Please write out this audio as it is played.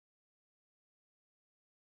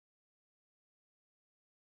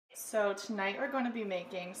So tonight we're going to be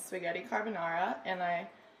making spaghetti carbonara, and I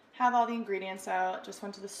have all the ingredients out, just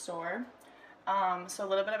went to the store. So a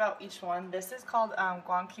little bit about each one. This is called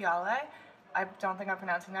guanciale. I don't think I'm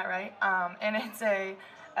pronouncing that right. And it's a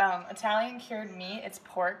Italian cured meat. It's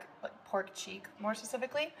pork, like pork cheek more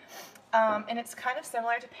specifically. And it's kind of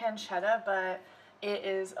similar to pancetta, but it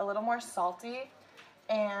is a little more salty.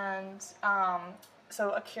 And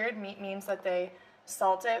so a cured meat means that they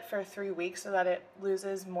salt it for 3 weeks so that it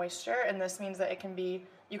loses moisture, and this means that you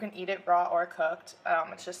can eat it raw or cooked.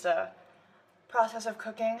 It's just a process of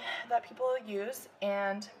cooking that people use,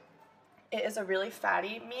 and it is a really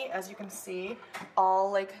fatty meat. As you can see,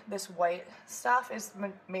 all like this white stuff is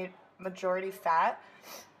made majority fat,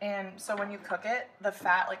 and so when you cook it, the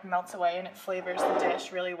fat like melts away and it flavors the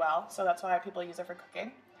dish really well, so that's why people use it for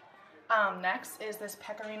cooking. Next is this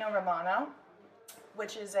pecorino romano,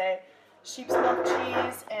 which is a sheep's milk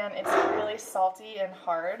cheese, and it's really salty and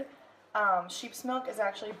hard. Sheep's milk is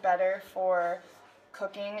actually better for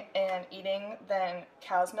cooking and eating than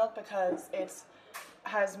cow's milk because it's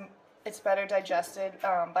better digested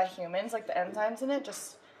by humans, like the enzymes in it,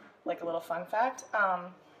 just like a little fun fact.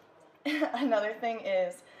 Another thing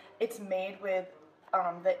is it's made with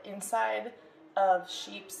the inside of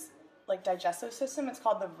sheep's like digestive system. It's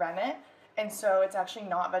called the rennet, and so it's actually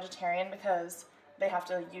not vegetarian because they have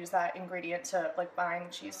to use that ingredient to like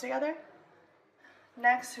bind cheese together.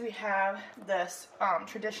 Next we have this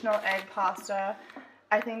traditional egg pasta.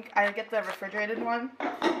 I think I get the refrigerated one,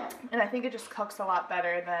 and I think it just cooks a lot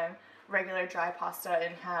better than regular dry pasta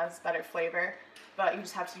and has better flavor, but you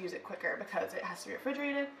just have to use it quicker because it has to be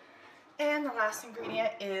refrigerated. And the last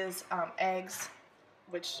ingredient is eggs,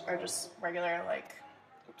 which are just regular like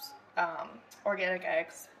organic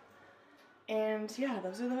eggs. And yeah,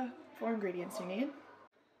 those are the 4 ingredients you need.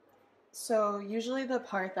 So usually the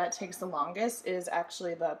part that takes the longest is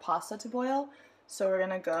actually the pasta to boil. So we're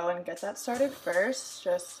gonna go and get that started first.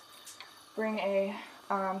 Just bring a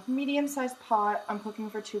medium-sized pot. I'm cooking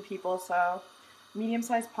for 2 people, so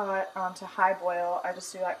medium-sized pot to high boil. I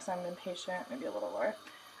just do that because I'm impatient, maybe a little lower.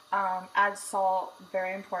 Add salt,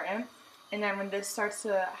 very important. And then when this starts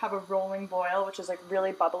to have a rolling boil, which is like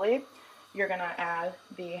really bubbly, you're gonna add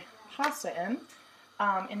the pasta in.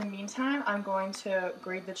 In the meantime, I'm going to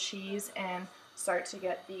grate the cheese and start to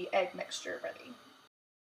get the egg mixture ready.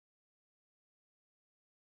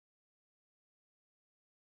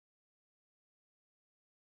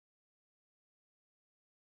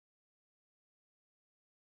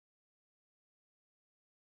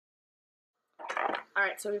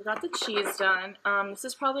 Alright, so we've got the cheese done. This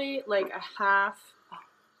is probably like a half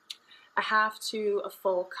to a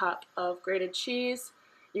full cup of grated cheese.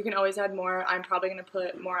 You can always add more. I'm probably going to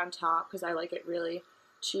put more on top because I like it really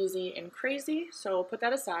cheesy and crazy, so we'll put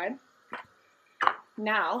that aside.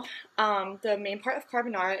 Now, the main part of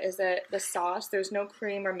carbonara is that the sauce, there's no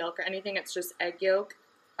cream or milk or anything, it's just egg yolk.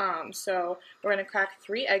 So we're going to crack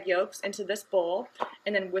 3 egg yolks into this bowl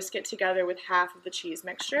and then whisk it together with half of the cheese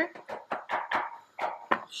mixture.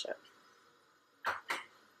 Shit.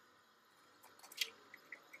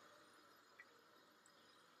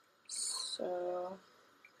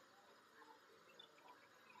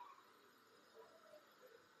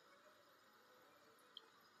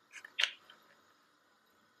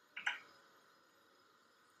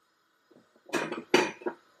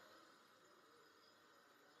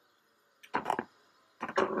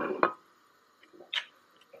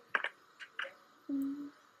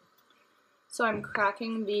 So I'm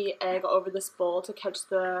cracking the egg over this bowl to catch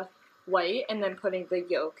the white and then putting the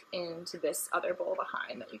yolk into this other bowl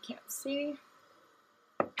behind that you can't see.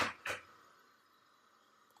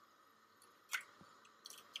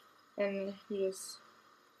 And you just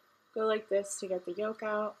go like this to get the yolk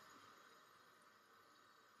out.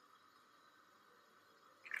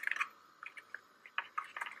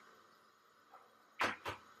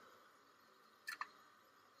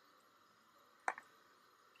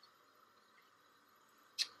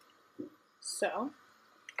 So,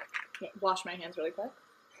 wash my hands really quick.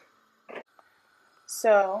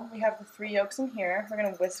 So, we have the 3 yolks in here. We're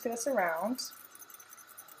going to whisk this around,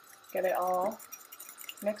 get it all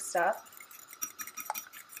mixed up.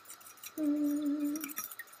 And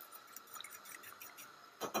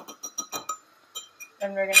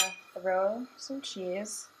we're going to throw some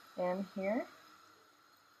cheese in here,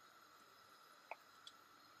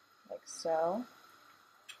 like so.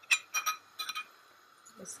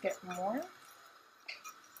 Whisk it more.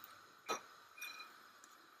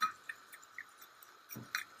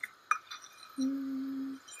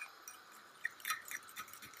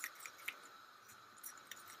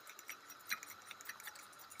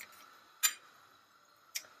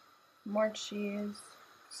 more cheese.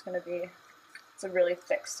 It's gonna be, it's a really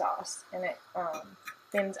thick sauce, and it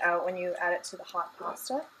thins out when you add it to the hot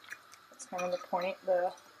pasta. That's kind of the point.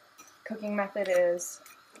 The cooking method is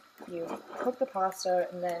you cook the pasta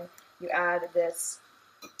and then you add this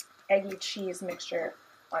eggy cheese mixture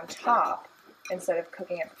on top instead of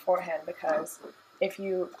cooking it beforehand, because if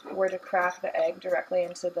you were to crack the egg directly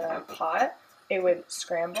into the pot, it would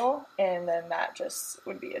scramble, and then that just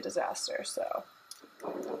would be a disaster. So,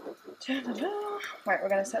 alright, we're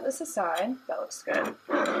going to set this aside. That looks good.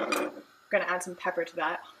 We're going to add some pepper to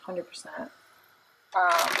that, 100%.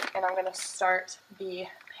 And I'm going to start the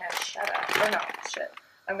pancetta. Oh no, shit.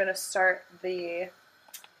 I'm going to start this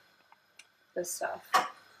stuff.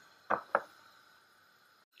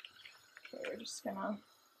 Okay, we're just going to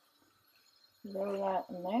throw that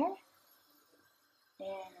in there.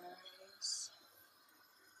 And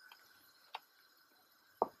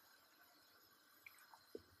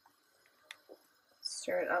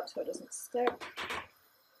stir it up so it doesn't stick.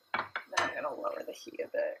 Then I'm going to lower the heat a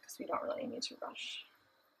bit because we don't really need to rush.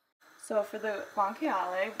 So for the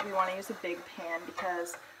guanciale, we want to use a big pan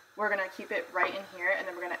because we're going to keep it right in here, and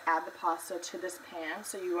then we're going to add the pasta to this pan,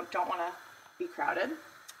 so you don't want to be crowded.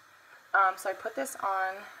 So I put this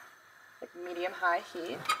on like medium-high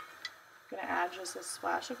heat. I'm going to add just a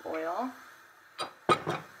splash of oil.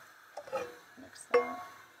 Mix that.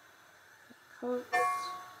 Coats.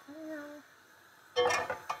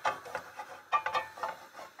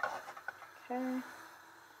 Okay.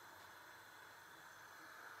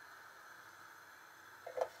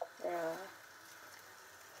 Yeah.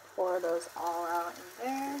 Pour those all out in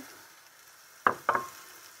there.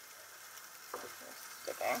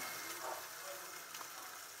 Sticking.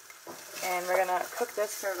 And we're gonna cook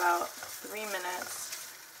this for about 3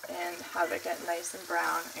 minutes and have it get nice and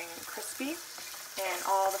brown and crispy. And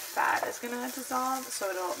all the fat is gonna dissolve, so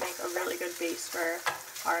it'll make a really good base for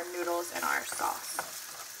our noodles and our sauce.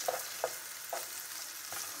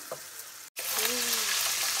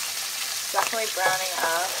 Definitely browning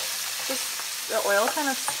up. Just the oil kind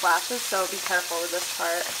of splashes, so be careful with this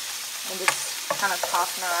part, and just kind of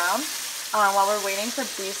tossing around. While we're waiting for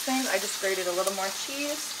these things, I just grated a little more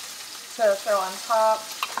cheese to throw on top.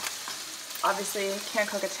 Obviously, you can't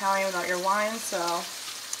cook Italian without your wine, so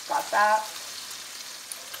got that.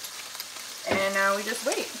 And now we just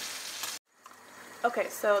wait. Okay,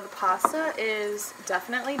 so the pasta is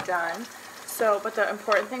definitely done. But the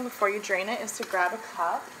important thing before you drain it is to grab a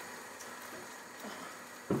cup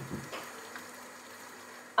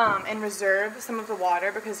and reserve some of the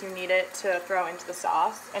water because you need it to throw into the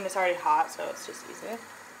sauce, and it's already hot, so it's just easy.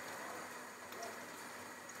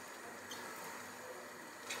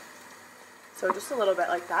 So just a little bit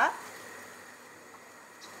like that.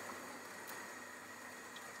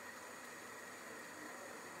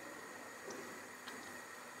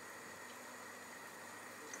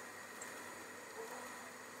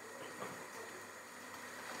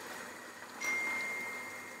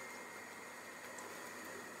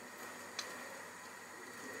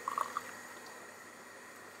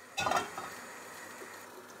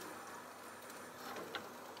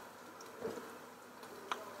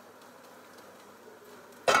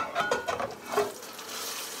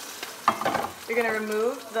 You're going to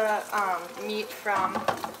remove the meat from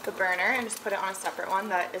the burner and just put it on a separate one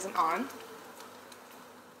that isn't on.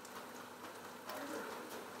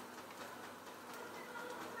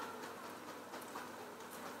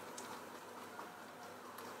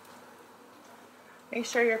 Make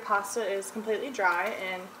sure your pasta is completely dry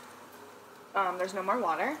and there's no more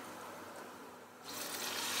water.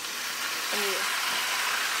 And you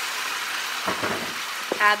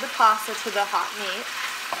add the pasta to the hot meat.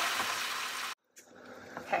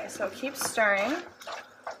 Okay, so keep stirring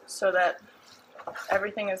so that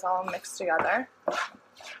everything is all mixed together.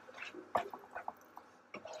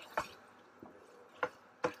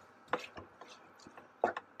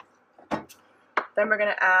 Then we're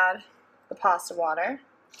going to add the pasta water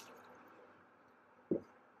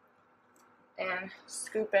and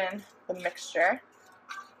scoop in the mixture,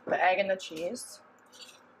 the egg and the cheese.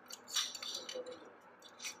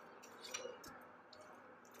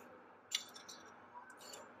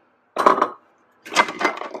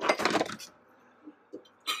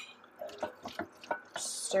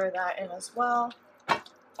 Stir that in as well.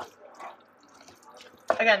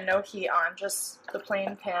 Again, no heat on, just the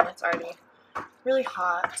plain pan. It's already really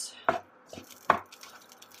hot.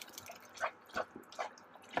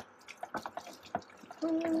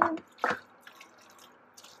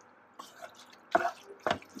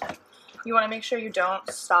 You want to make sure you don't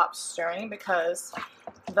stop stirring because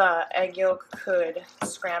the egg yolk could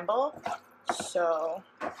scramble. So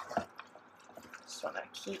Just want to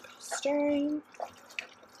keep stirring.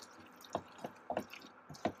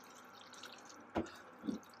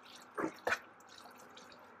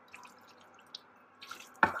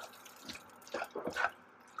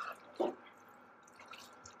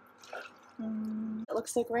 It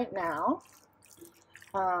looks like right now,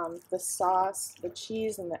 the sauce, the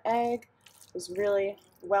cheese, and the egg is really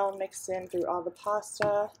well mixed in through all the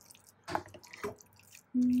pasta.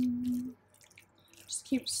 Just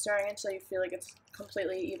keep stirring until you feel like it's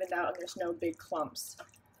completely evened out and there's no big clumps,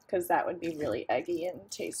 because that would be really eggy and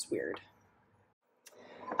taste weird.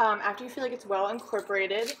 After you feel like it's well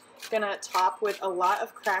incorporated, you're gonna top with a lot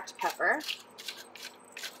of cracked pepper.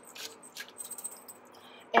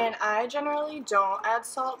 And I generally don't add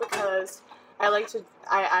salt because I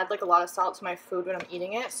add like a lot of salt to my food when I'm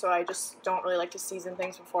eating it, so I just don't really like to season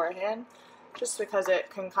things beforehand, just because it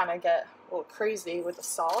can kind of get a little crazy with the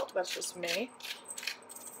salt. That's just me.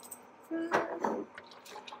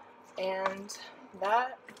 And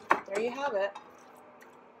there you have it.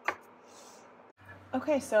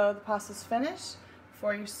 Okay, so the pasta's finished.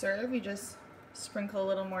 Before you serve, you just sprinkle a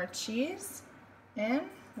little more cheese, and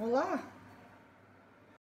voila!